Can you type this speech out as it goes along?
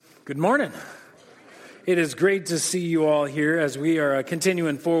Good morning. It is great to see you all here as we are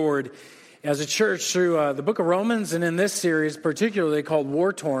continuing forward as a church through the book of Romans, and in this series particularly called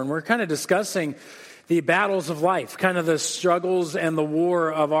War Torn. We're kind of discussing the battles of life, kind of the struggles and the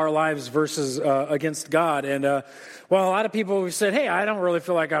war of our lives versus against God. And well, a lot of people have said, hey, I don't really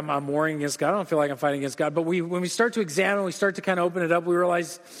feel like I'm warring against God. I don't feel like I'm fighting against God. But when we start to examine, we start to kind of open it up, we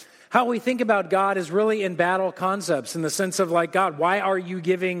realize how we think about God is really in battle concepts, in the sense of like, God, why are you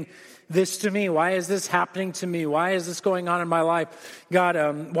giving this to me? Why is this happening to me? Why is this going on in my life?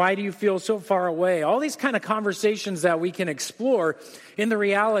 God, why do you feel so far away? All these kind of conversations that we can explore in the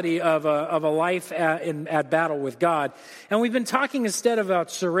reality of a life at battle with God. And we've been talking instead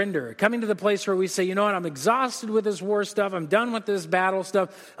about surrender, coming to the place where we say, you know what, I'm exhausted with this war stuff. I'm done with this battle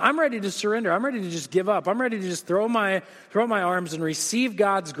stuff. I'm ready to surrender. I'm ready to just give up. I'm ready to just throw my arms and receive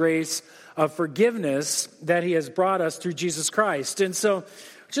God's grace of forgiveness that he has brought us through Jesus Christ. And so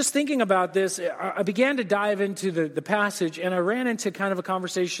just thinking about this, I began to dive into the passage, and I ran into kind of a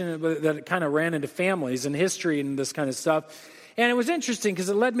conversation that kind of ran into families and history and this kind of stuff. And it was interesting because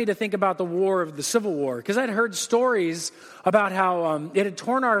it led me to think about the Civil War, because I'd heard stories about how it had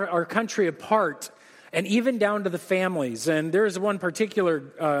torn our country apart, and even down to the families. And there's one particular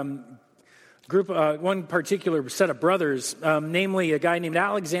one particular set of brothers, namely a guy named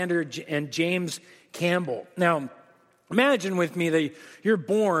Alexander and James Campbell. Now, imagine with me that you're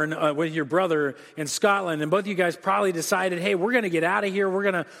born with your brother in Scotland, and both of you guys probably decided, hey, we're going to get out of here. We're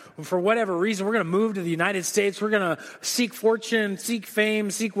going to, for whatever reason, we're going to move to the United States. We're going to seek fortune, seek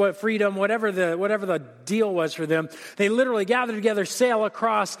fame, seek freedom, whatever the deal was for them. They literally gather together, sail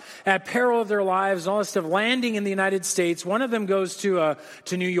across at peril of their lives, all this stuff, landing in the United States. One of them goes to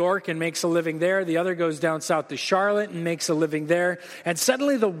New York and makes a living there. The other goes down south to Charlotte and makes a living there. And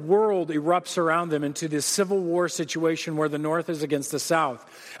suddenly the world erupts around them into this Civil War situation where the North is against the South.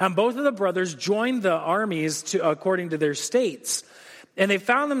 And both of the brothers joined the armies according to their states. And they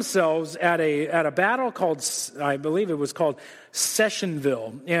found themselves at a battle called, I believe it was called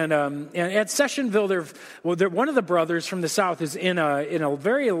Sessionville. And at Sessionville, one of the brothers from the South is in a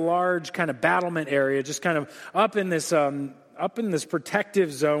very large kind of battlement area, just kind of up in this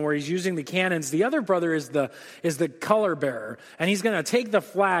protective zone where he's using the cannons. The other brother is the color bearer, and he's going to take the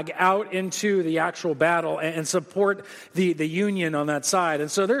flag out into the actual battle and support the Union on that side.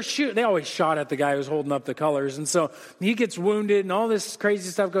 And so they always shot at the guy who's holding up the colors. And so he gets wounded, and all this crazy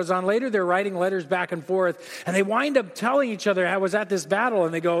stuff goes on. Later, they're writing letters back and forth, and they wind up telling each other, I was at this battle,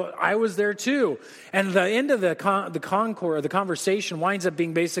 and they go, I was there too. And the end of the conversation winds up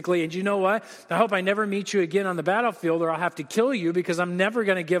being basically, and you know what? I hope I never meet you again on the battlefield, or I'll have to kill you, because I'm never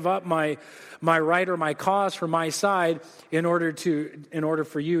going to give up my right or my cause for my side in order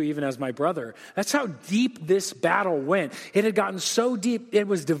for you, even as my brother. That's how deep this battle went. It had gotten so deep, it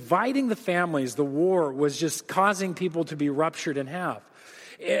was dividing the families. The war was just causing people to be ruptured in half.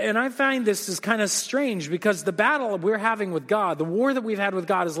 And I find this is kind of strange, because the battle we're having with God, the war that we've had with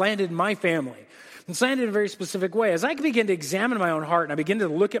God, has landed in my family. It's landed in a very specific way. As I begin to examine my own heart, and I begin to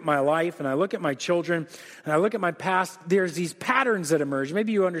look at my life, and I look at my children, and I look at my past, there's these patterns that emerge.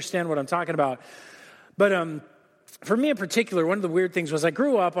 Maybe you understand what I'm talking about. But for me in particular, one of the weird things was I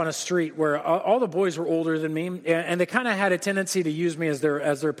grew up on a street where all the boys were older than me, and they kind of had a tendency to use me as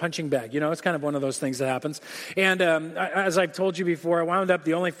their punching bag. You know, it's kind of one of those things that happens. And as I've told you before, I wound up,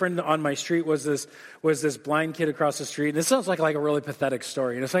 the only friend on my street was this blind kid across the street. And this sounds like a really pathetic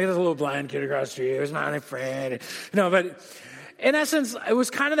story. And it's like this little blind kid across the street. It was my friend. But in essence, it was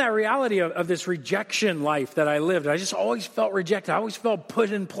kind of that reality of this rejection life that I lived. I just always felt rejected. I always felt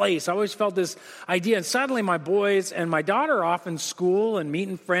put in place. I always felt this idea. And suddenly my boys and my daughter are off in school and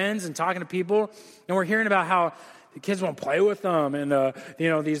meeting friends and talking to people. And we're hearing about how the kids won't play with them. And,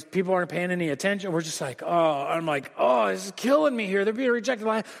 these people aren't paying any attention. We're just like, I'm like, this is killing me here. They're being rejected.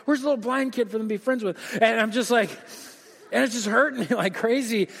 Where's the little blind kid for them to be friends with? And I'm just like, and it's just hurting me like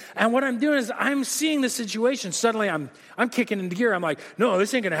crazy. And what I'm doing is I'm seeing the situation. Suddenly I'm kicking into gear. I'm like, no,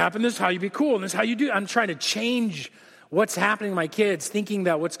 this ain't going to happen. This is how you be cool. And this is how you do. I'm trying to change what's happening to my kids, thinking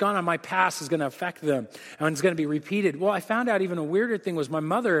that what's gone on in my past is going to affect them and it's going to be repeated. Well, I found out even a weirder thing was my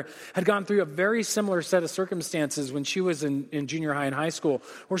mother had gone through a very similar set of circumstances when she was in junior high and high school,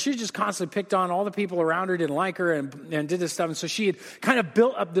 where she just constantly picked on all the people around her, didn't like her, and did this stuff. And so she had kind of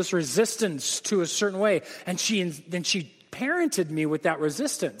built up this resistance to a certain way. And then she parented me with that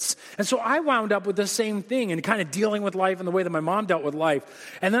resistance. And so I wound up with the same thing and kind of dealing with life in the way that my mom dealt with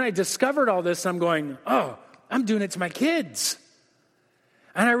life. And then I discovered all this, and I'm going, I'm doing it to my kids.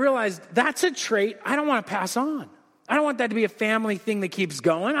 And I realized that's a trait I don't want to pass on. I don't want that to be a family thing that keeps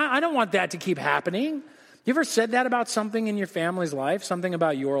going. I don't want that to keep happening. You ever said that about something in your family's life, something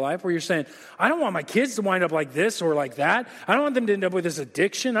about your life, where you're saying, I don't want my kids to wind up like this or like that. I don't want them to end up with this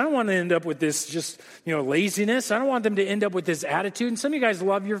addiction. I don't want them to end up with this just, laziness. I don't want them to end up with this attitude. And some of you guys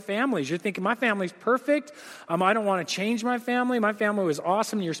love your families. You're thinking, my family's perfect. I don't want to change my family. My family was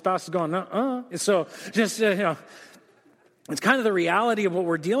awesome. And your spouse is going, So just, it's kind of the reality of what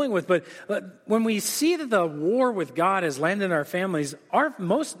we're dealing with. But when we see that the war with God has landed in our families,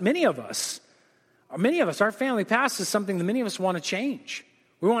 many of us, our family past is something that many of us want to change.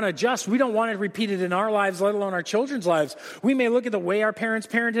 We want to adjust. We don't want it repeated in our lives, let alone our children's lives. We may look at the way our parents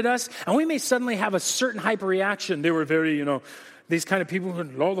parented us, and we may suddenly have a certain hyper reaction. They were very, these kind of people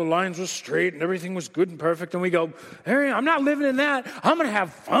who all the lines were straight and everything was good and perfect. And we go, hey, I'm not living in that. I'm going to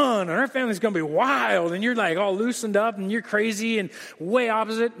have fun, and our family's going to be wild. And you're like all loosened up, and you're crazy, and way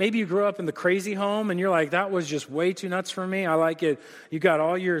opposite. Maybe you grew up in the crazy home, and you're like, that was just way too nuts for me. I like it. You got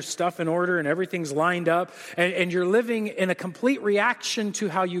all your stuff in order, and everything's lined up. And you're living in a complete reaction to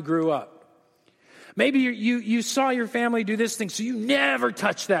how you grew up. Maybe you saw your family do this thing, so you never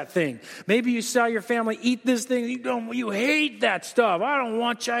touch that thing. Maybe you saw your family eat this thing, you hate that stuff. I don't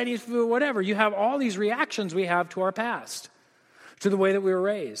want Chinese food, whatever. You have all these reactions we have to our past, to the way that we were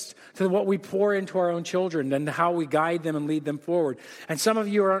raised, to what we pour into our own children, and how we guide them and lead them forward. And some of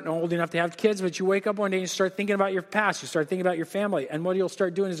you aren't old enough to have kids, but you wake up one day and you start thinking about your past. You start thinking about your family. And what you'll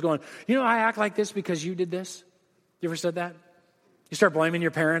start doing is going, I act like this because you did this. You ever said that? You start blaming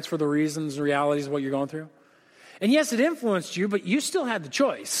your parents for the reasons and realities of what you're going through. And yes, it influenced you, but you still had the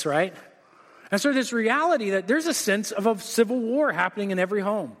choice, right? And so this reality that there's a sense of a civil war happening in every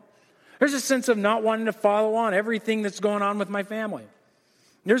home. There's a sense of not wanting to follow on everything that's going on with my family.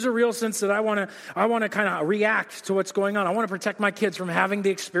 There's a real sense that I want to kind of react to what's going on. I want to protect my kids from having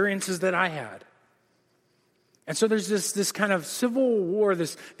the experiences that I had. And so there's this kind of civil war,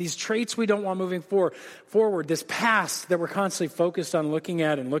 these traits we don't want moving forward, this past that we're constantly focused on looking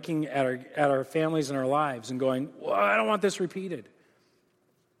at our families and our lives and going, well, I don't want this repeated.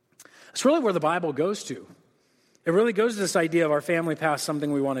 It's really where the Bible goes to. It really goes to this idea of our family past,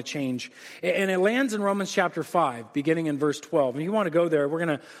 something we want to change. And it lands in Romans chapter 5, beginning in verse 12. And if you want to go there, we're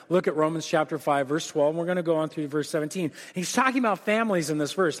going to look at Romans chapter 5, verse 12, and we're going to go on through verse 17. And he's talking about families in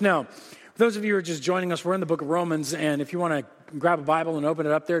this verse. Now, for those of you who are just joining us, we're in the book of Romans, and if you want to grab a Bible and open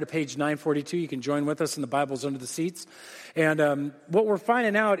it up there to page 942, you can join with us in the Bibles under the seats. And what we're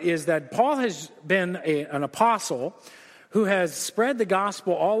finding out is that Paul has been an apostle who has spread the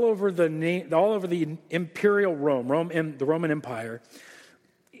gospel all over the imperial Rome, the Roman Empire.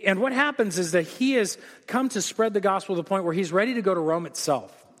 And what happens is that he has come to spread the gospel to the point where he's ready to go to Rome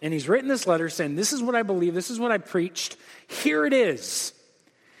itself. And he's written this letter saying, this is what I believe, this is what I preached, here it is.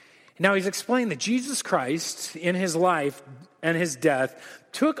 Now, he's explained that Jesus Christ, in his life and his death,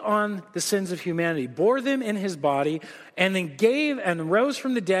 took on the sins of humanity, bore them in his body, and then rose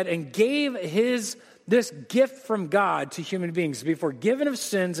from the dead and gave this gift from God to human beings to be forgiven of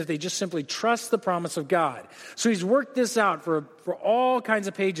sins if they just simply trust the promise of God. So he's worked this out for all kinds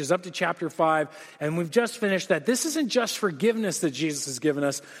of pages up to chapter 5, and we've just finished that. This isn't just forgiveness that Jesus has given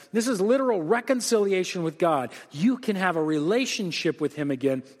us. This is literal reconciliation with God. You can have a relationship with him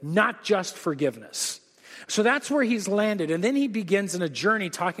again, not just forgiveness. So that's where he's landed. And then he begins in a journey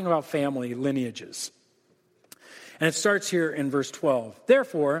talking about family lineages. And it starts here in verse 12.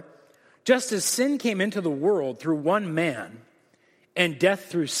 Therefore, just as sin came into the world through one man, and death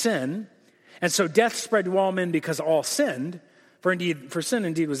through sin, and so death spread to all men because all sinned, for sin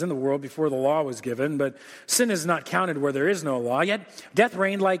indeed was in the world before the law was given, but sin is not counted where there is no law. Yet death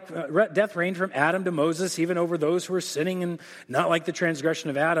reigned from Adam to Moses, even over those who were sinning, and not like the transgression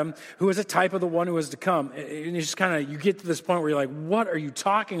of Adam, who was a type of the one who was to come. And you get to this point where you're like, what are you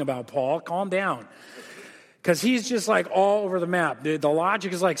talking about, Paul? Calm down. Because he's just like all over the map. The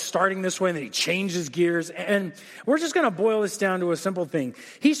logic is like starting this way and then he changes gears. And we're just going to boil this down to a simple thing.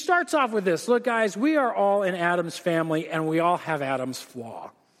 He starts off with this. Look, guys, we are all in Adam's family and we all have Adam's flaw.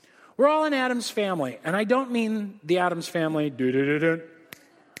 We're all in Adam's family. And I don't mean the Adam's family,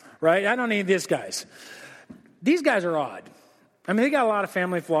 right? I don't mean these guys. These guys are odd. I mean, they got a lot of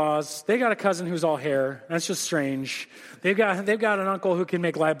family flaws. They got a cousin who's all hair. That's just strange. They've got an uncle who can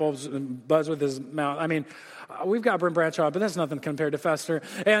make light bulbs buzz with his mouth. I mean, we've got Brent Bradshaw, but that's nothing compared to Fester.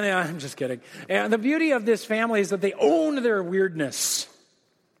 And I'm just kidding. And the beauty of this family is that they own their weirdness.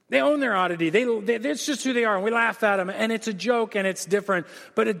 They own their oddity. It's just who they are, and we laugh at them. And it's a joke, and it's different.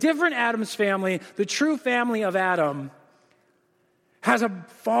 But a different Adam's family, the true family of Adam, has a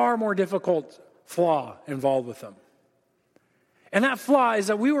far more difficult flaw involved with them. And that flaw is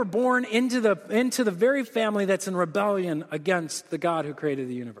that we were born into the very family that's in rebellion against the God who created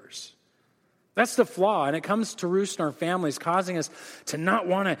the universe. That's the flaw, and it comes to roost in our families, causing us to not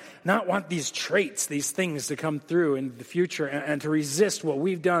want these traits, these things to come through in the future, and to resist what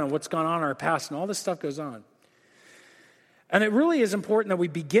we've done and what's gone on in our past, and all this stuff goes on. And it really is important that we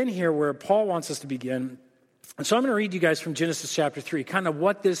begin here where Paul wants us to begin. And so I'm going to read you guys from Genesis chapter 3, kind of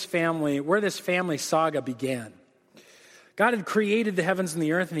where this family saga began. God had created the heavens and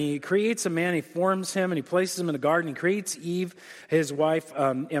the earth, and he creates a man, he forms him, and he places him in the garden. He creates Eve, his wife,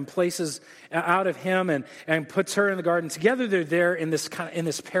 and places out of him and puts her in the garden. Together they're there in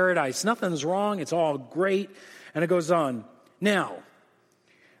this paradise. Nothing's wrong, it's all great, and it goes on. Now,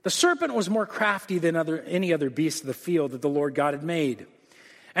 the serpent was more crafty than any other beast of the field that the Lord God had made.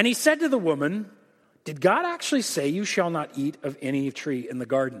 And he said to the woman, "Did God actually say you shall not eat of any tree in the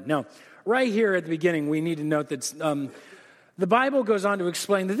garden?" Now, right here at the beginning, we need to note that the Bible goes on to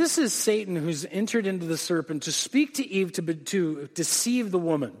explain that this is Satan who's entered into the serpent to speak to Eve, to deceive the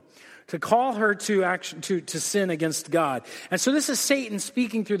woman, to call her to sin against God. And so this is Satan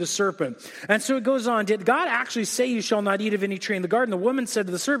speaking through the serpent. And so it goes on, "Did God actually say you shall not eat of any tree in the garden?" The woman said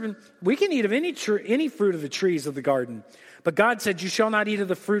to the serpent, "We can eat of any fruit of the trees of the garden. But God said, you shall not eat of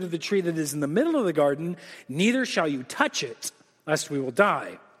the fruit of the tree that is in the middle of the garden, neither shall you touch it, lest we will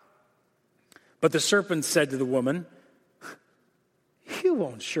die." But the serpent said to the woman, "You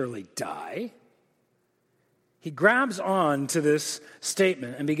won't surely die." He grabs on to this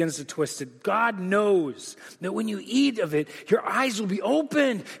statement and begins to twist it. God knows that when you eat of it, your eyes will be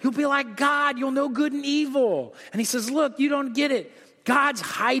opened. You'll be like God. You'll know good and evil. And he says, look, you don't get it. God's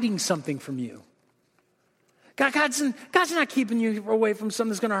hiding something from you. God's not keeping you away from something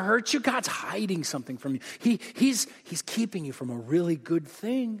that's going to hurt you. God's hiding something from you. He's keeping you from a really good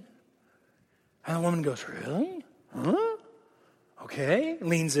thing. And the woman goes, "Really? Huh? Okay,"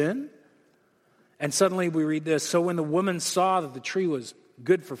 leans in. And suddenly we read this. "So when the woman saw that the tree was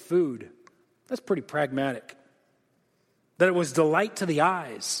good for food," that's pretty pragmatic. "That it was delight to the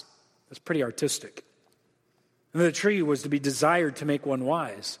eyes," that's pretty artistic. "And the tree was to be desired to make one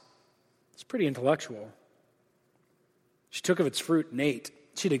wise," it's pretty intellectual. "She took of its fruit and ate."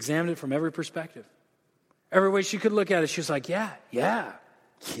 She'd examined it from every perspective. Every way she could look at it, she was like, yeah.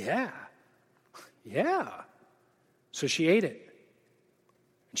 So she ate it.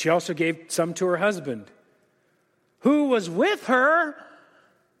 And she also gave some to her husband, who was with her.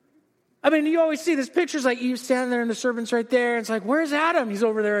 I mean, you always see these pictures like Eve standing there and the serpent's right there. It's like, where's Adam? He's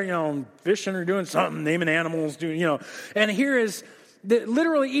over there, fishing or doing something, naming animals, And here is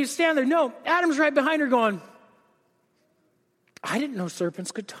literally Eve standing there. No, Adam's right behind her going, "I didn't know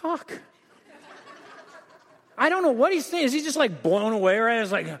serpents could talk." I don't know what he's saying. Is he just like blown away? Right?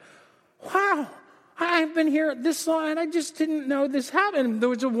 It's like, wow, I've been here this long and I just didn't know this happened. There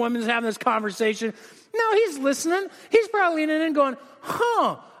was a woman having this conversation. No, he's listening. He's probably leaning in and going,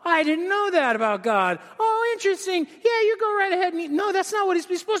 I didn't know that about God. Oh, interesting. Yeah, you go right ahead and eat. No, that's not what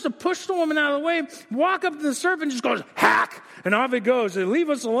he's supposed to. Push the woman out of the way, walk up to the serpent, just goes, hack, and off it goes.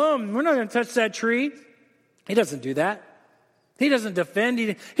 Leave us alone. We're not going to touch that tree. He doesn't do that. He doesn't defend.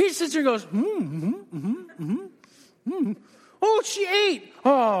 He sits there and goes, Oh, she ate.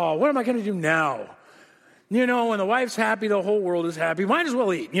 Oh, what am I going to do now? When the wife's happy, the whole world is happy. Might as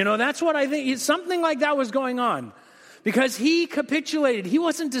well eat. That's what I think. Something like that was going on. Because he capitulated. He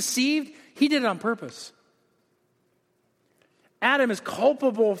wasn't deceived. He did it on purpose. Adam is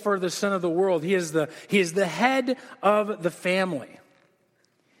culpable for the sin of the world. He is the head of the family.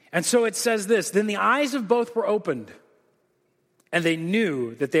 And so it says this, "Then the eyes of both were opened, and they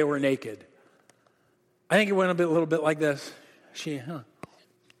knew that they were naked." I think it went a little bit like this.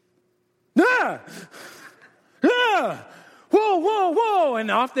 Whoa,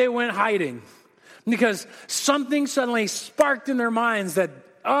 and off they went hiding. Because something suddenly sparked in their minds that,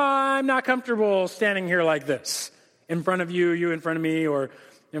 I'm not comfortable standing here like this, in front of you in front of me, or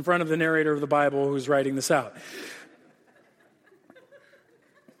in front of the narrator of the Bible who's writing this out.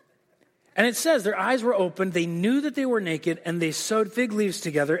 And it says their eyes were opened, they knew that they were naked, and they sewed fig leaves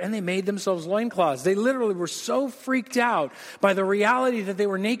together, and they made themselves loincloths. They literally were so freaked out by the reality that they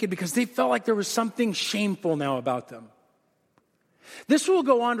were naked because they felt like there was something shameful now about them. This will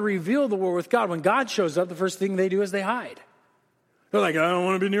go on to reveal the war with God. When God shows up, the first thing they do is they hide. They're like, I don't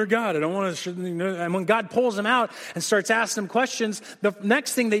want to be near God. I don't want to. And when God pulls them out and starts asking them questions, the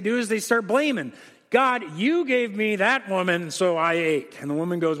next thing they do is they start blaming. God, you gave me that woman, so I ate. And the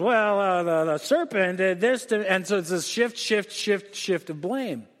woman goes, well, the serpent did this. And so it's this shift of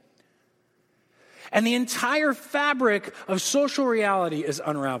blame. And the entire fabric of social reality is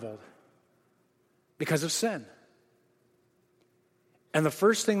unraveled because of sin. And the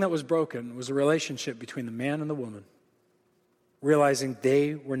first thing that was broken was the relationship between the man and the woman, realizing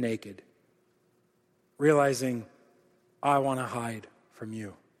they were naked. realizing, I want to hide from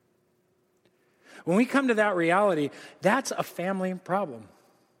you. When we come to that reality, that's a family problem.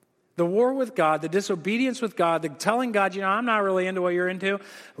 The war with God, the disobedience with God, the telling God, I'm not really into what you're into,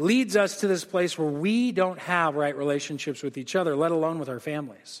 leads us to this place where we don't have right relationships with each other, let alone with our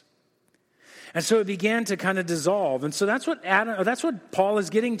families. And so it began to kind of dissolve. And so that's what Paul is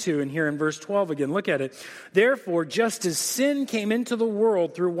getting to in here in verse 12 again. Look at it. Therefore, just as sin came into the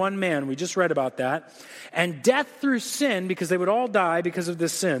world through one man, we just read about that, and death through sin, because they would all die because of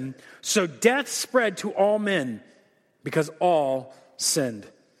this sin, so death spread to all men because all sinned.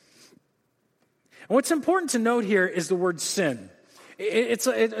 And what's important to note here is the word sin. It's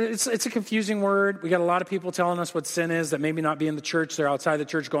a confusing word. We got a lot of people telling us what sin is that maybe not be in the church. They're outside the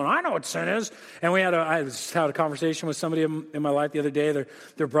church going, I know what sin is. And I just had a conversation with somebody in my life the other day.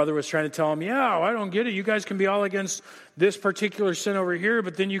 Their brother was trying to tell them, I don't get it. You guys can be all against this particular sin over here,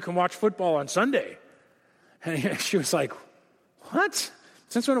 but then you can watch football on Sunday. And she was like, what?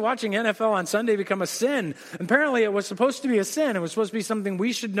 Since when watching NFL on Sunday become a sin? Apparently it was supposed to be a sin. It was supposed to be something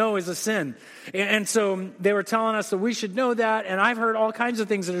we should know is a sin. And so they were telling us that we should know that. And I've heard all kinds of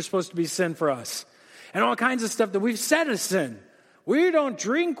things that are supposed to be sin for us. And all kinds of stuff that we've said is sin. We don't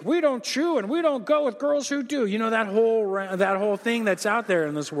drink, we don't chew, and we don't go with girls who do. You know, that whole thing that's out there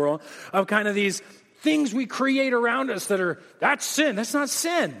in this world of kind of these things we create around us that's sin. That's not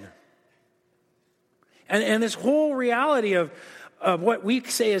sin. And this whole reality of what we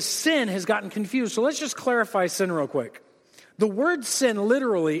say is sin has gotten confused. So let's just clarify sin real quick. The word sin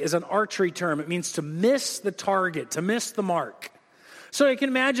literally is an archery term. It means to miss the target, to miss the mark. So you can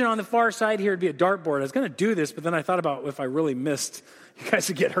imagine on the far side here, it'd be a dartboard. I was going to do this, but then I thought about if I really missed, you guys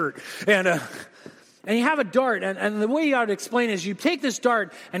would get hurt. And you have a dart, and the way you ought to explain it is you take this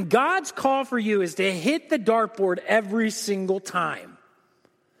dart, and God's call for you is to hit the dartboard every single time.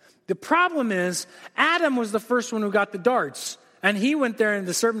 The problem is, Adam was the first one who got the darts. And he went there, and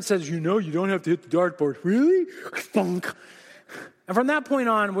the serpent says, you don't have to hit the dartboard. Really? Thunk. And from that point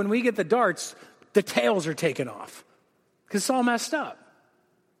on, when we get the darts, the tails are taken off. Because it's all messed up.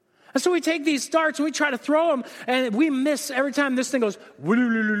 And so we take these darts, and we try to throw them, and we miss every time this thing goes,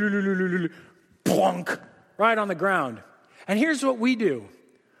 plunk, right on the ground. And here's what we do.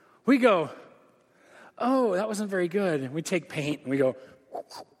 We go, oh, that wasn't very good. And we take paint, and we go,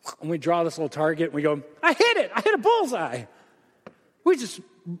 and we draw this little target, and we go, I hit it. I hit a bullseye.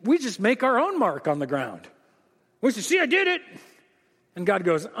 We just make our own mark on the ground. We say, see, I did it. And God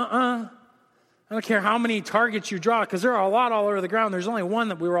goes, I don't care how many targets you draw, because there are a lot all over the ground. There's only one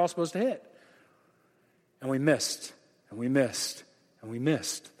that we were all supposed to hit. And we missed, and we missed, and we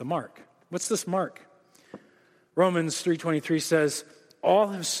missed the mark. What's this mark? Romans 3:23 says, all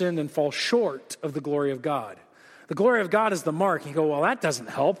have sinned and fall short of the glory of God. The glory of God is the mark. You go, well, that doesn't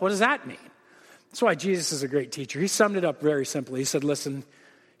help. What does that mean? That's why Jesus is a great teacher. He summed it up very simply. He said, listen,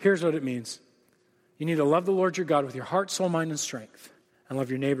 here's what it means. You need to love the Lord your God with your heart, soul, mind, and strength, and love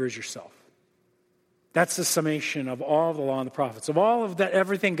your neighbor as yourself. That's the summation of all of the law and the prophets, of all of that,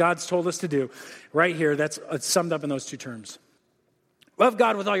 everything God's told us to do. Right here, that's summed up in those two terms. Love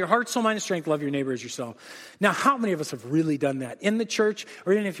God with all your heart, soul, mind, and strength. Love your neighbor as yourself. Now, how many of us have really done that? In the church,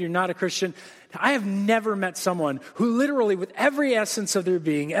 or even if you're not a Christian, I have never met someone who literally, with every essence of their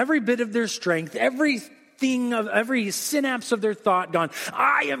being, every bit of their strength, every synapse of their thought gone,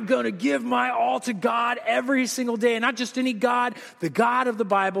 I am going to give my all to God every single day. And not just any God, the God of the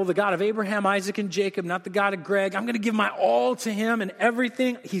Bible, the God of Abraham, Isaac, and Jacob, not the God of Greg. I'm going to give my all to him and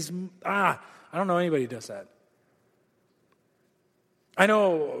everything. I don't know anybody who does that. I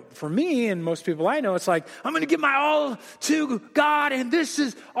know for me and most people I know, it's like, I'm going to give my all to God and this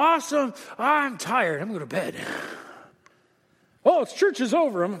is awesome. I'm tired. I'm going to go to bed. Oh, church is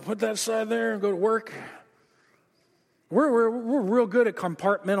over. I'm going to put that aside there and go to work. We're real good at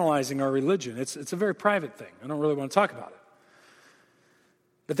compartmentalizing our religion. It's a very private thing. I don't really want to talk about it.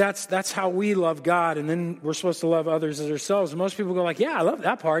 But that's how we love God, and then we're supposed to love others as ourselves. And most people go like, yeah, I love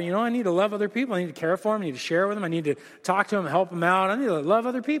that part. I need to love other people. I need to care for them. I need to share with them. I need to talk to them, help them out. I need to love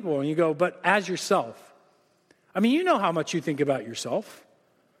other people. And you go, but as yourself. You know how much you think about yourself.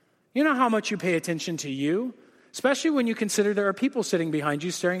 You know how much you pay attention to you, especially when you consider there are people sitting behind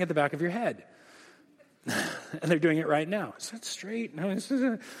you staring at the back of your head. And they're doing it right now. Is that straight? No,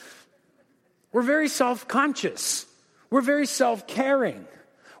 we're very self-conscious. We're very self-caring.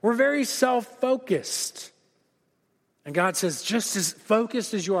 We're very self-focused. And God says, just as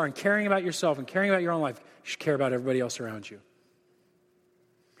focused as you are in caring about yourself and caring about your own life, you should care about everybody else around you.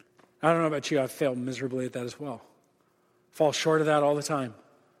 I don't know about you, I've failed miserably at that as well. Fall short of that all the time.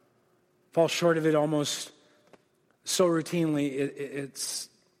 Fall short of it almost so routinely,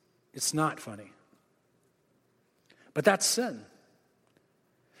 it's not funny. But that's sin.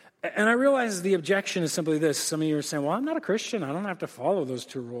 And I realize the objection is simply this. Some of you are saying, well, I'm not a Christian. I don't have to follow those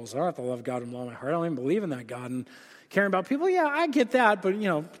 2 rules. I don't have to love God with all my heart. I don't even believe in that God. And caring about people, yeah, I get that. But,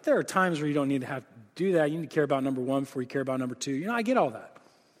 there are times where you don't need to have to do that. You need to care about number 1 before you care about number 2. I get all that.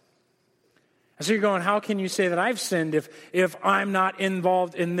 And so you're going, how can you say that I've sinned if I'm not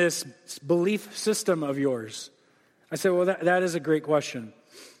involved in this belief system of yours? I say, well, that is a great question.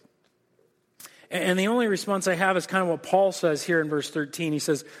 And the only response I have is kind of what Paul says here in verse 13. He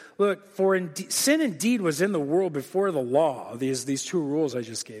says, look, sin indeed was in the world before the law, these 2 rules I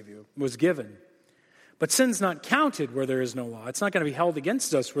just gave you, was given. But sin's not counted where there is no law. It's not going to be held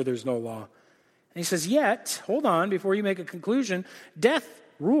against us where there's no law. And he says, yet, hold on, before you make a conclusion, death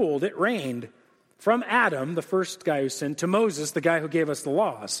ruled, it reigned from Adam, the first guy who sinned, to Moses, the guy who gave us the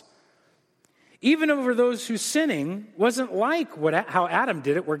laws. Even over those whose sinning wasn't like how Adam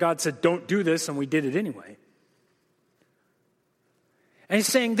did it, where God said, don't do this, and we did it anyway. And he's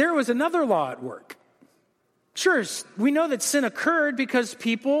saying there was another law at work. Sure, we know that sin occurred because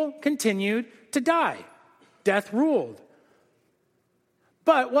people continued to die. Death ruled.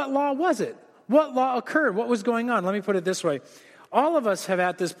 But what law was it? What law occurred? What was going on? Let me put it this way. All of us have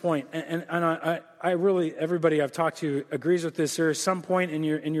at this point, and I really, everybody I've talked to agrees with this. There is some point in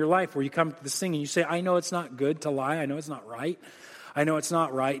your life where you come to this thing and you say, I know it's not good to lie. I know it's not right. I know it's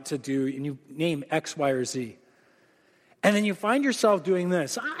not right to do, and you name X, Y, or Z. And then you find yourself doing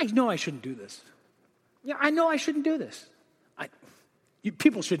this. I know I shouldn't do this. Yeah, I know I shouldn't do this.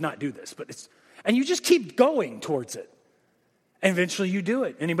 People should not do this, and you just keep going towards it. And eventually you do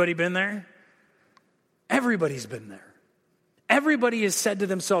it. Anybody been there? Everybody's been there. Everybody has said to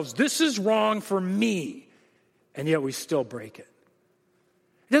themselves, this is wrong for me, and yet we still break it.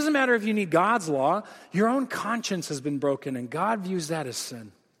 It doesn't matter if you need God's law. Your own conscience has been broken, and God views that as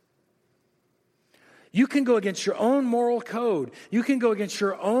sin. You can go against your own moral code. You can go against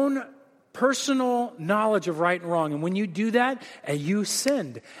your own personal knowledge of right and wrong, and when you do that, you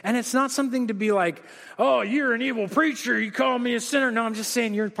sinned. And it's not something to be like, oh, you're an evil preacher, you call me a sinner. No, I'm just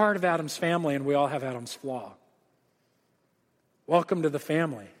saying you're part of Adam's family, and we all have Adam's flaw. Welcome to the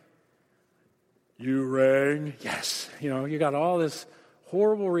family. You rang. Yes. You got all this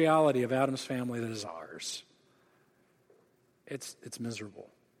horrible reality of Adam's family that is ours. It's miserable,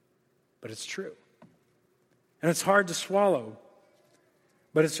 but it's true. And it's hard to swallow,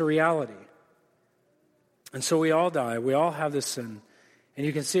 but it's a reality. And so we all die. We all have this sin. And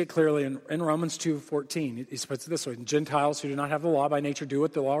you can see it clearly in Romans 2:14. He puts it this way. Gentiles who do not have the law by nature do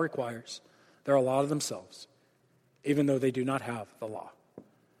what the law requires. They're a law to themselves, even though they do not have the law.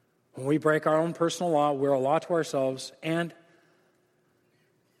 When we break our own personal law, we're a law to ourselves, and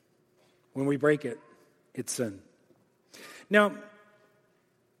when we break it, it's sin. Now,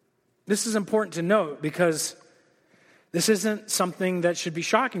 this is important to note because this isn't something that should be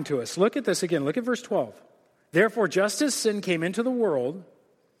shocking to us. Look at this again. Look at verse 12. Therefore, just as sin came into the world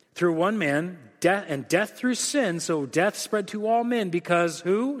through one man, and death through sin, so death spread to all men because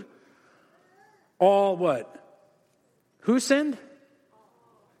who? All what? Who sinned?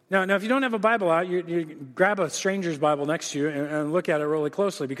 Now, if you don't have a Bible out, you grab a stranger's Bible next to you and look at it really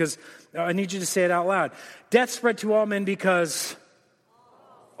closely because I need you to say it out loud. Death spread to all men because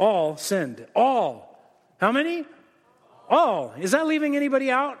all sinned. All. How many? All. Is that leaving anybody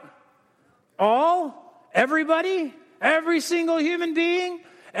out? All? Everybody? Every single human being?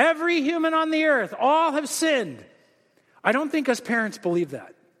 Every human on the earth. All have sinned. I don't think us parents believe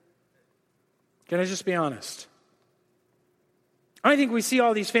that. Can I just be honest? I think we see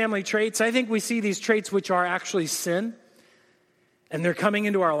all these family traits. I think we see these traits which are actually sin. And they're coming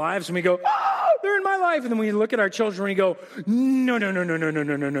into our lives and we go, oh, they're in my life. And then we look at our children and we go, no.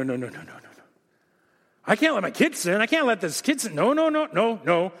 I can't let my kids sin. I can't let this kid sin. No.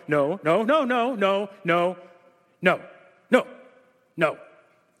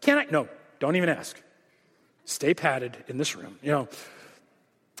 Can I? No. Don't even ask. Stay padded in this room.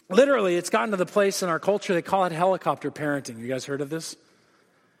 Literally, it's gotten to the place in our culture, they call it helicopter parenting. You guys heard of this?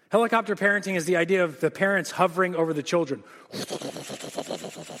 Helicopter parenting is the idea of the parents hovering over the children.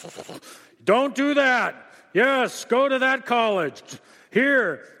 Don't do that. Yes, go to that college.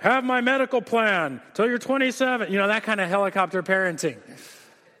 Here, have my medical plan till you're 27. That kind of helicopter parenting.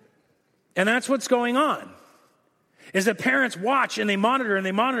 And that's what's going on. Is that parents watch and they monitor and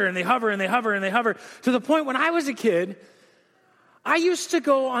they monitor and they hover and they hover and they hover to the point when I was a kid, I used to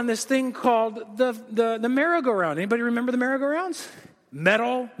go on this thing called the merry-go-round. Anybody remember the merry-go-rounds?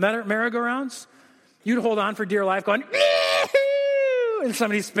 Metal merry-go-rounds? You'd hold on for dear life going, and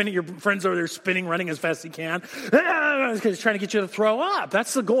somebody's spinning, your friend's over there spinning, running as fast as he can, because he's trying to get you to throw up.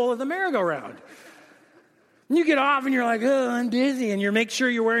 That's the goal of the merry-go-round. And you get off and you're like, oh, I'm busy. And you make sure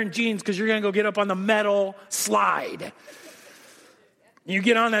you're wearing jeans because you're going to go get up on the metal slide. You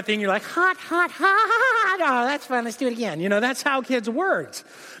get on that thing, you're like, hot, hot, hot. Oh, that's fun. Let's do it again. That's how kids work.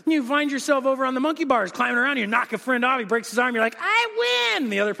 You find yourself over on the monkey bars, climbing around. You knock a friend off. He breaks his arm. You're like, I win.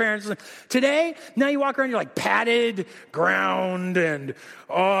 The other parents, today, now you walk around, you're like padded ground and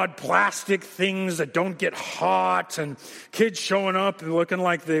odd plastic things that don't get hot. And kids showing up and looking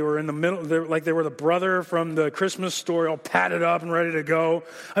like they were in the middle, like they were the brother from the Christmas story, all padded up and ready to go.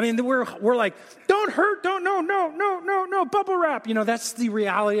 I mean, we're like, don't hurt, no, bubble wrap. That's the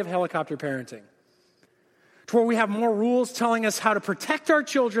reality of helicopter parenting. It's where we have more rules telling us how to protect our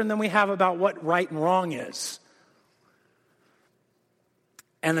children than we have about what right and wrong is.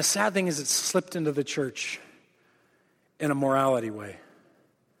 And the sad thing is it's slipped into the church in a morality way.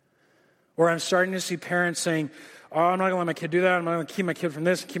 Where I'm starting to see parents saying, oh, I'm not going to let my kid do that. I'm not going to keep my kid from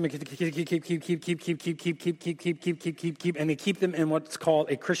this. Keep my kid, keep. And they keep them in what's called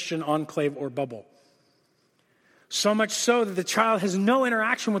a Christian enclave or bubble. So much so that the child has no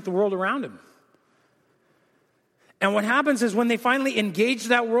interaction with the world around him. And what happens is when they finally engage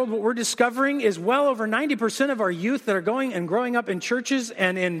that world, what we're discovering is well over 90% of our youth that are going and growing up in churches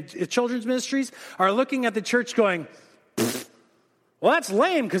and in children's ministries are looking at the church going, well, that's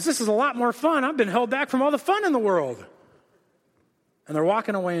lame because this is a lot more fun. I've been held back from all the fun in the world. And they're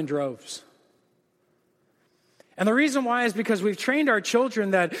walking away in droves. And the reason why is because we've trained our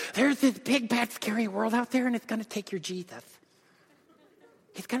children that there's this big, bad, scary world out there and it's going to take your Jesus.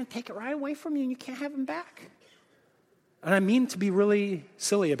 He's going to take it right away from you and you can't have him back. And I mean to be really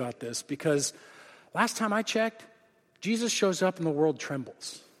silly about this because last time I checked, Jesus shows up and the world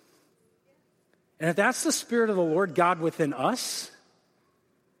trembles. And if that's the Spirit of the Lord God within us,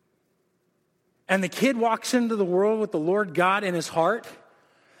 and the kid walks into the world with the Lord God in his heart,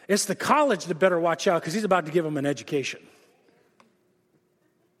 it's the college that better watch out because he's about to give them an education.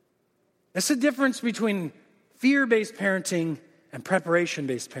 It's the difference between fear-based parenting and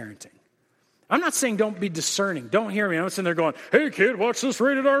preparation-based parenting. I'm not saying don't be discerning. Don't hear me. I'm sitting there going, hey, kid, watch this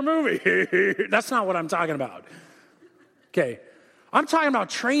rated R movie. That's not what I'm talking about. Okay. I'm talking about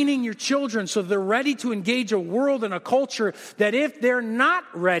training your children so they're ready to engage a world and a culture that if they're not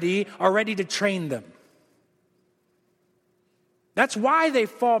ready, are ready to train them. That's why they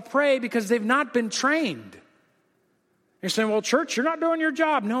fall prey, because they've not been trained. You're saying, well, church, you're not doing your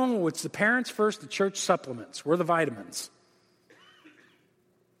job. No, it's the parents first, the church supplements. We're the vitamins.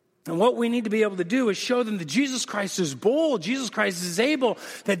 And what we need to be able to do is show them that Jesus Christ is bold, Jesus Christ is able,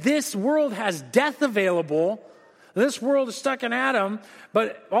 that this world has death available. This world is stuck in Adam,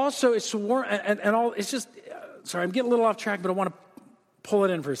 but also it's it's just, sorry, I'm getting a little off track, but I want to pull it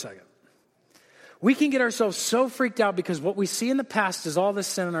in for a second. We can get ourselves so freaked out because what we see in the past is all the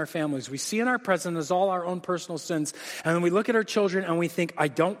sin in our families. We see in our present is all our own personal sins. And then we look at our children and we think, I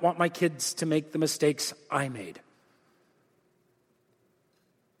don't want my kids to make the mistakes I made.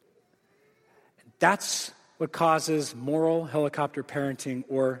 That's what causes moral helicopter parenting,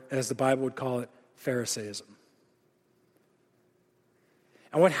 or as the Bible would call it, Pharisaism.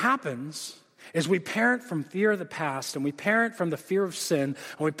 And what happens is we parent from fear of the past, and we parent from the fear of sin,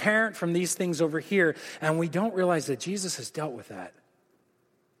 and we parent from these things over here, and we don't realize that Jesus has dealt with that.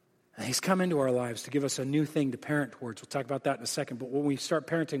 And he's come into our lives to give us a new thing to parent towards. We'll talk about that in a second. But when we start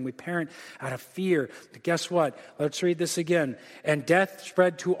parenting, we parent out of fear. But guess what? Let's read this again. And death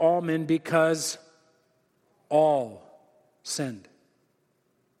spread to all men because all sinned.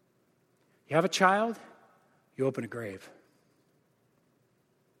 You have a child, you open a grave.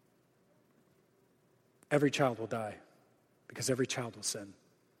 Every child will die because every child will sin.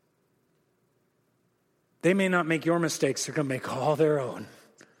 They may not make your mistakes, they're going to make all their own.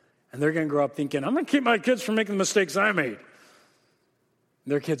 And they're going to grow up thinking, I'm going to keep my kids from making the mistakes I made.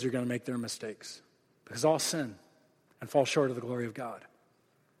 Their kids are going to make their mistakes because all sin and fall short of the glory of God.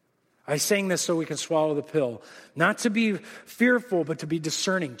 I'm saying this so we can swallow the pill. Not to be fearful, but to be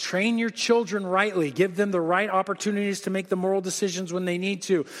discerning. Train your children rightly. Give them the right opportunities to make the moral decisions when they need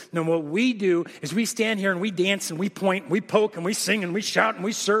to. Now, what we do is we stand here and we dance and we point, and we poke and we sing and we shout and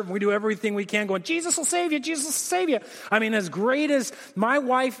we serve and we do everything we can going, Jesus will save you, Jesus will save you. I mean, as great as my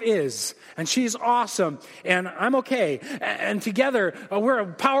wife is, and she's awesome, and I'm okay, and together we're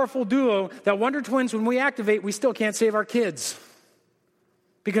a powerful duo that Wonder Twins, when we activate, we still can't save our kids.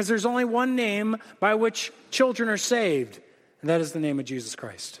 Because there's only one name by which children are saved, and that is the name of Jesus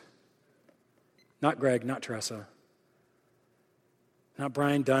Christ. Not Greg, not Teresa, not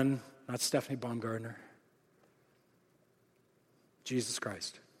Brian Dunn, not Stephanie Baumgartner. Jesus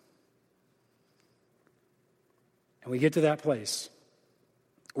Christ. And we get to that place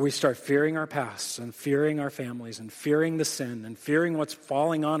We start fearing our pasts and fearing our families and fearing the sin and fearing what's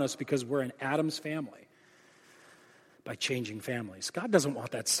falling on us because we're in Adam's family by changing families. God doesn't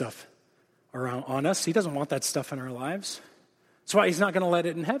want that stuff around on us. He doesn't want that stuff in our lives. That's why he's not going to let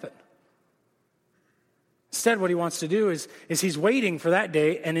it in heaven. Instead, what he wants to do is he's waiting for that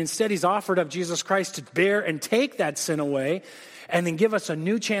day, and instead he's offered up Jesus Christ to bear and take that sin away and then give us a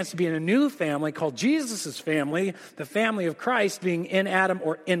new chance to be in a new family called Jesus' family, the family of Christ, being in Adam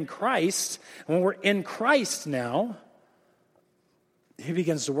or in Christ. And when we're in Christ now, he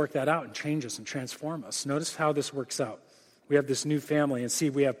begins to work that out and change us and transform us. Notice how this works out. We have this new family, and see,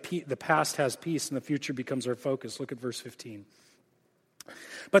 we have the past has peace, and the future becomes our focus. Look at verse 15.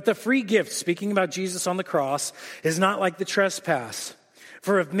 But the free gift, speaking about Jesus on the cross, is not like the trespass.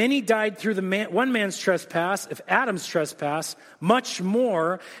 For if many died through one man's trespass, if Adam's trespass, much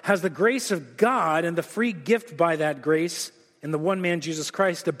more has the grace of God and the free gift by that grace in the one man, Jesus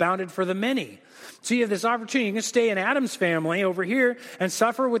Christ, abounded for the many. So you have this opportunity. You can stay in Adam's family over here and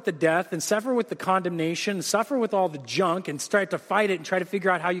suffer with the death and suffer with the condemnation and suffer with all the junk and start to fight it and try to figure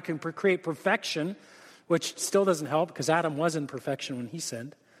out how you can create perfection, which still doesn't help because Adam was in perfection when he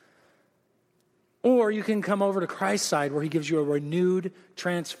sinned. Or you can come over to Christ's side where he gives you a renewed,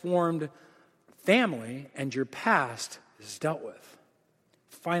 transformed family and your past is dealt with,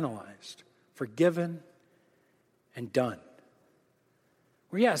 finalized, forgiven, and done.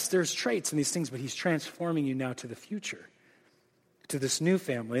 Well, yes, there's traits in these things, but he's transforming you now to the future, to this new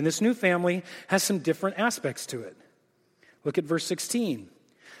family. And this new family has some different aspects to it. Look at verse 16.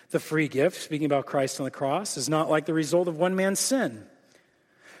 The free gift, speaking about Christ on the cross, is not like the result of one man's sin.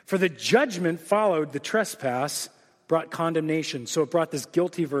 For the judgment followed the trespass, brought condemnation. So it brought this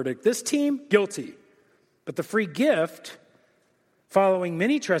guilty verdict. This team, guilty. But the free gift, following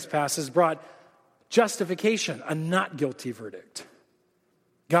many trespasses, brought justification, a not guilty verdict.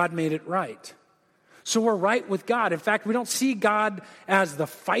 God made it right. So we're right with God. In fact, we don't see God as the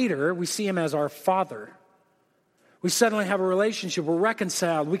fighter. We see him as our Father. We suddenly have a relationship. We're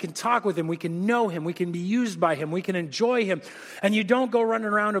reconciled. We can talk with him. We can know him. We can be used by him. We can enjoy him. And you don't go running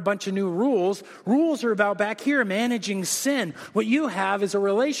around a bunch of new rules. Rules are about back here managing sin. What you have is a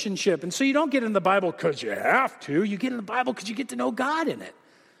relationship. And so you don't get in the Bible because you have to. You get in the Bible because you get to know God in it.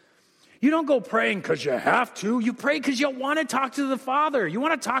 You don't go praying because you have to. You pray because you want to talk to the Father. You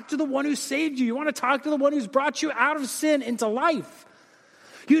want to talk to the one who saved you. You want to talk to the one who's brought you out of sin into life.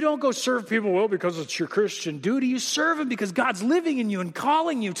 You don't go serve people, well, because it's your Christian duty. You serve them because God's living in you and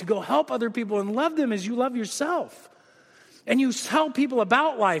calling you to go help other people and love them as you love yourself. And you tell people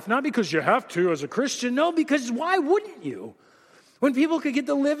about life, not because you have to as a Christian. No, because why wouldn't you? When people could get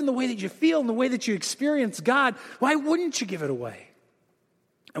to live in the way that you feel and the way that you experience God, why wouldn't you give it away?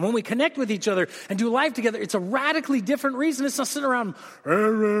 And when we connect with each other and do life together, it's a radically different reason. It's not sitting around,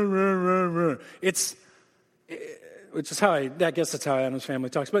 which is how I guess that's how Adam's family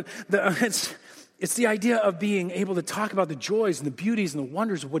talks. But it's the idea of being able to talk about the joys and the beauties and the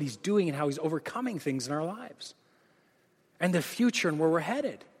wonders of what he's doing and how he's overcoming things in our lives. And the future and where we're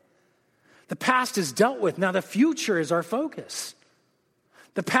headed. The past is dealt with. Now the future is our focus.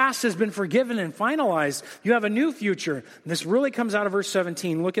 The past has been forgiven and finalized. You have a new future. This really comes out of verse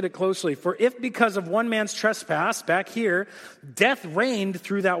 17. Look at it closely. For if because of one man's trespass, back here, death reigned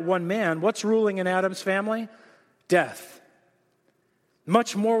through that one man, what's ruling in Adam's family? Death.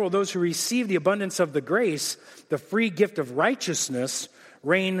 Much more will those who receive the abundance of the grace, the free gift of righteousness,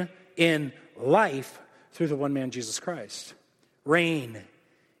 reign in life through the one man, Jesus Christ. Reign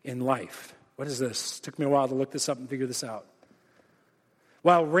in life. What is this? It took me a while to look this up and figure this out.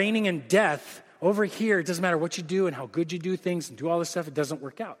 While reigning in death, over here, it doesn't matter what you do and how good you do things and do all this stuff, it doesn't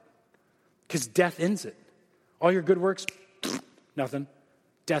work out. Because death ends it. All your good works, nothing.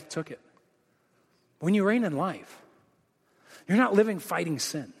 Death took it. When you reign in life, you're not living fighting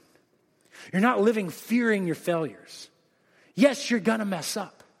sin. You're not living fearing your failures. Yes, you're going to mess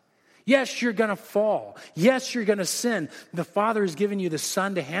up. Yes, you're going to fall. Yes, you're going to sin. The Father has given you the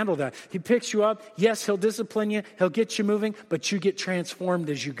Son to handle that. He picks you up. Yes, he'll discipline you. He'll get you moving, but you get transformed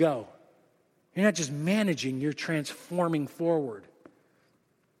as you go. You're not just managing, you're transforming forward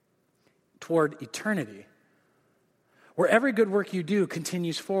toward eternity, where every good work you do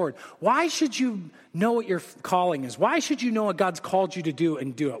continues forward. Why should you know what your calling is? Why should you know what God's called you to do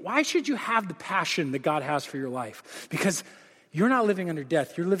and do it? Why should you have the passion that God has for your life? Because you're not living under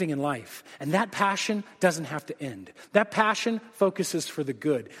death, you're living in life. And that passion doesn't have to end. That passion focuses for the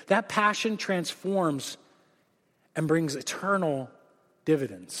good. That passion transforms and brings eternal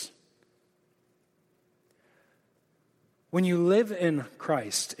dividends. When you live in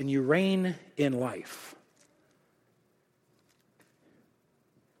Christ and you reign in life,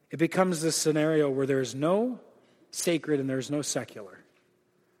 it becomes this scenario where there is no sacred and there is no secular.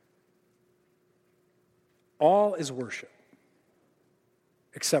 All is worship,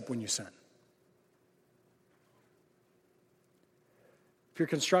 except when you sin. If you're a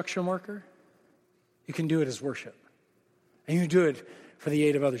construction worker, you can do it as worship. And you do it for the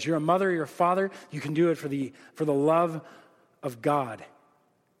aid of others. You're a mother, you're a father, you can do it for the love of God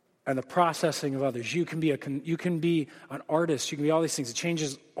and the processing of others. You can be an artist, you can be all these things. It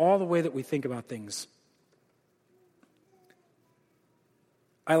changes all the way that we think about things.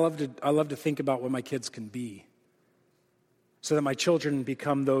 I love to think about what my kids can be, so that my children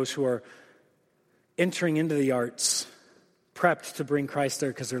become those who are entering into the arts, prepped to bring Christ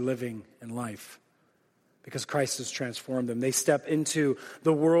there because they're living in life, because Christ has transformed them. They step into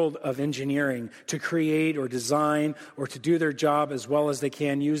the world of engineering to create or design or to do their job as well as they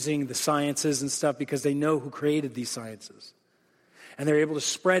can using the sciences and stuff, because they know who created these sciences. And they're able to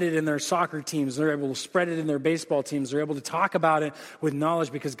spread it in their soccer teams. They're able to spread it in their baseball teams. They're able to talk about it with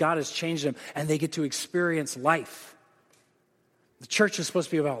knowledge because God has changed them, and they get to experience life. The church is supposed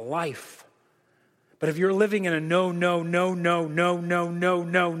to be about life. But if you're living in a no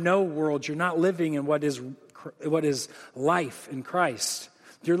world, you're not living in what is life in Christ.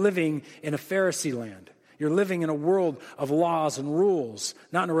 You're living in a Pharisee land. You're living in a world of laws and rules,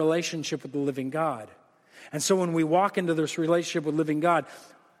 not in a relationship with the living God. And so when we walk into this relationship with living God,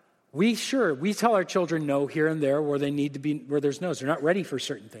 we tell our children no here and there where they need to be, where there's no's. They're not ready for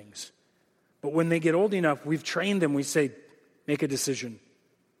certain things. But when they get old enough, we've trained them. We say, make a decision,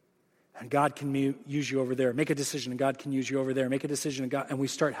 and God can use you over there. Make a decision, and God can use you over there. Make a decision, and we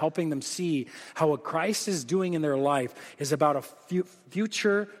start helping them see how what Christ is doing in their life is about a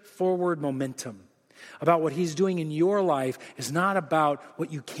future forward momentum. About what he's doing in your life is not about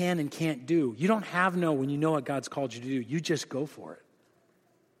what you can and can't do. You don't have no when you know what God's called you to do. You just go for it.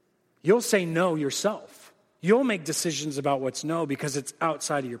 You'll say no yourself. You'll make decisions about what's no because it's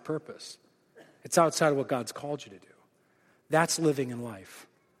outside of your purpose. It's outside of what God's called you to do. That's living in life.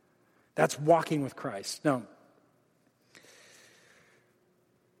 That's walking with Christ. Now,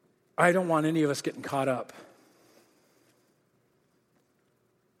 I don't want any of us getting caught up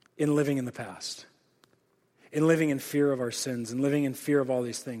in living in the past, in living in fear of our sins, and living in fear of all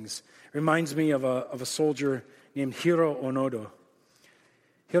these things. It reminds me of a soldier named Hiro Onoda.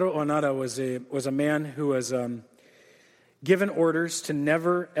 Hiro Onoda was a man who was given orders to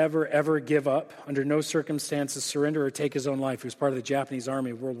never, ever, ever give up, under no circumstances surrender or take his own life. He was part of the Japanese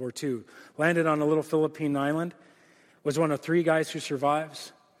army of World War II. Landed on a little Philippine island, was one of 3 guys who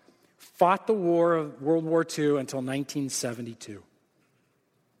survives, fought the war of World War II until 1972.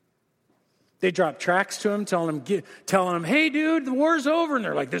 They dropped tracts to him, telling him, hey, dude, the war's over. And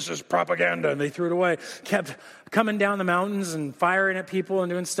they're like, this is propaganda. And they threw it away. Kept coming down the mountains and firing at people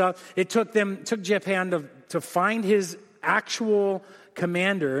and doing stuff. It took Japan to find his actual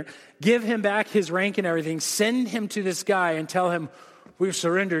commander, give him back his rank and everything, send him to this guy and tell him, we've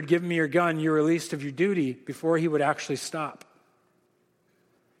surrendered, give me your gun, you're released of your duty, before he would actually stop.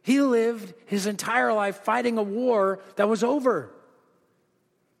 He lived his entire life fighting a war that was over.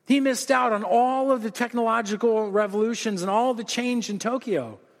 He missed out on all of the technological revolutions and all the change in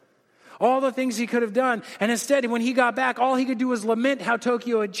Tokyo. All the things he could have done. And instead, when he got back, all he could do was lament how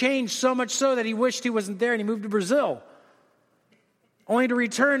Tokyo had changed, so much so that he wished he wasn't there, and he moved to Brazil. Only to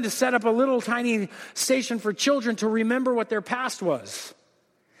return to set up a little tiny station for children to remember what their past was.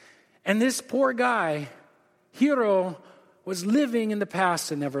 And this poor guy, Hiro, was living in the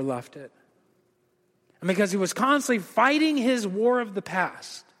past and never left it. And because he was constantly fighting his war of the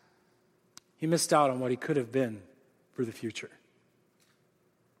past, he missed out on what he could have been for the future.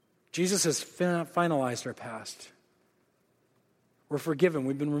 Jesus has finalized our past. We're forgiven.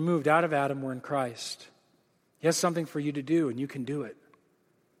 We've been removed out of Adam. We're in Christ. He has something for you to do, and you can do it.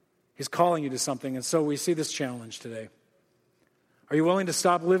 He's calling you to something, and so we see this challenge today. Are you willing to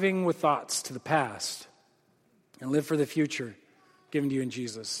stop living with thoughts to the past and live for the future given to you in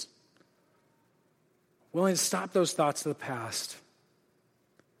Jesus? Willing to stop those thoughts to the past,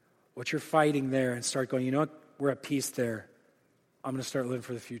 what you're fighting there, and start going, you know what, we're at peace there. I'm going to start living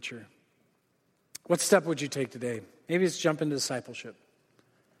for the future. What step would you take today? Maybe it's jump into discipleship.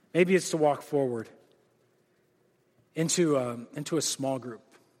 Maybe it's to walk forward into a small group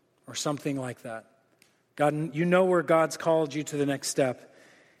or something like that. God, you know where God's called you to the next step,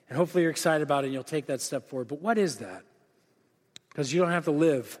 and hopefully you're excited about it and you'll take that step forward. But what is that? Because you don't have to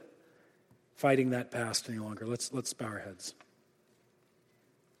live fighting that past any longer. Let's bow our heads.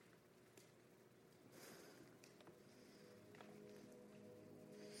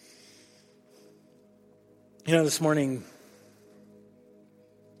 You know, this morning,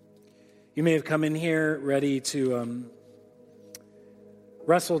 You may have come in here ready to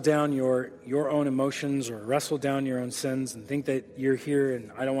wrestle down your own emotions or wrestle down your own sins and think that you're here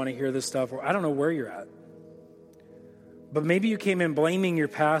and I don't want to hear this stuff, or I don't know where you're at. But maybe you came in blaming your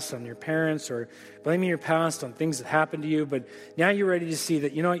past on your parents or blaming your past on things that happened to you, but now you're ready to see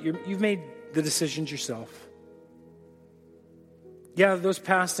that, you know what, you've made the decisions yourself. Yeah, those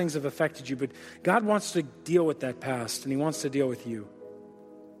past things have affected you, but God wants to deal with that past, and He wants to deal with you.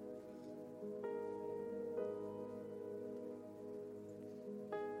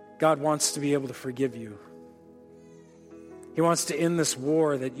 God wants to be able to forgive you. He wants to end this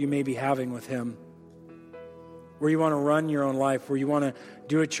war that you may be having with Him, where you want to run your own life, where you want to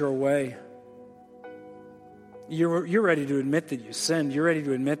do it your way. You're ready to admit that you sinned. You're ready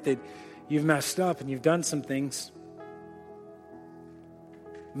to admit that you've messed up and you've done some things.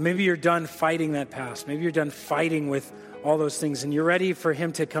 Maybe you're done fighting that past. Maybe you're done fighting with all those things, and you're ready for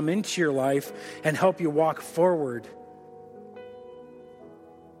Him to come into your life and help you walk forward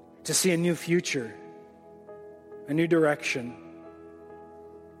to see a new future, a new direction,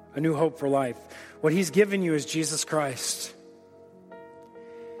 a new hope for life. What He's given you is Jesus Christ.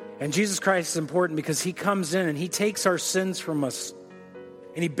 And Jesus Christ is important because He comes in and He takes our sins from us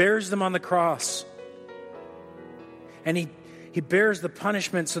and He bears them on the cross. And He bears the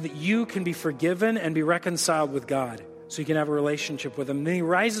punishment so that you can be forgiven and be reconciled with God, so you can have a relationship with Him. And then He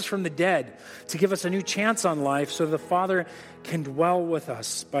rises from the dead to give us a new chance on life so the Father can dwell with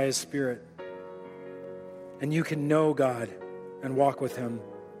us by His Spirit. And you can know God and walk with Him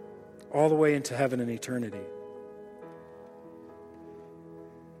all the way into heaven and eternity.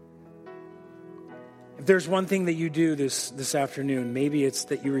 If there's one thing that you do this afternoon, maybe it's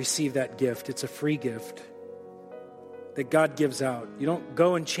that you receive that gift. It's a free gift that God gives out. You don't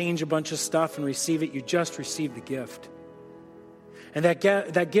go and change a bunch of stuff and receive it. You just receive the gift. And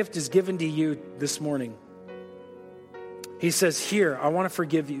that gift is given to you this morning. He says, here, I want to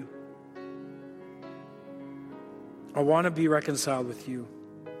forgive you. I want to be reconciled with you.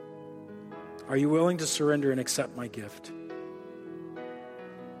 Are you willing to surrender and accept my gift?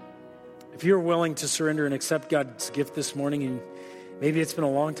 If you're willing to surrender and accept God's gift this morning, and maybe it's been a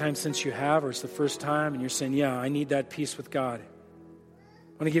long time since you have, or it's the first time, and you're saying, yeah, I need that peace with God.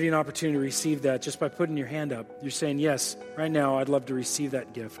 I want to give you an opportunity to receive that just by putting your hand up. You're saying, yes, right now I'd love to receive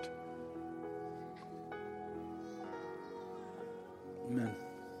that gift. Amen.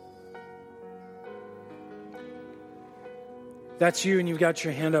 That's you and you've got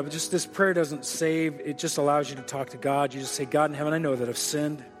your hand up. Just this prayer doesn't save. It just allows you to talk to God. You just say, God in heaven, I know that I've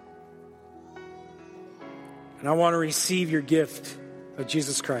sinned. And I want to receive your gift of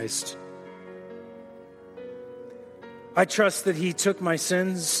Jesus Christ. I trust that He took my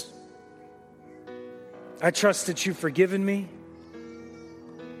sins. I trust that you've forgiven me.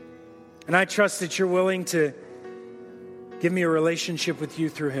 And I trust that you're willing to give me a relationship with you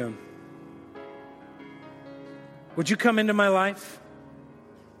through Him. Would you come into my life?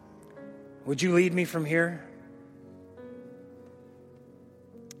 Would you lead me from here?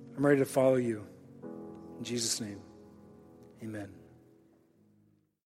 I'm ready to follow you. In Jesus' name, amen.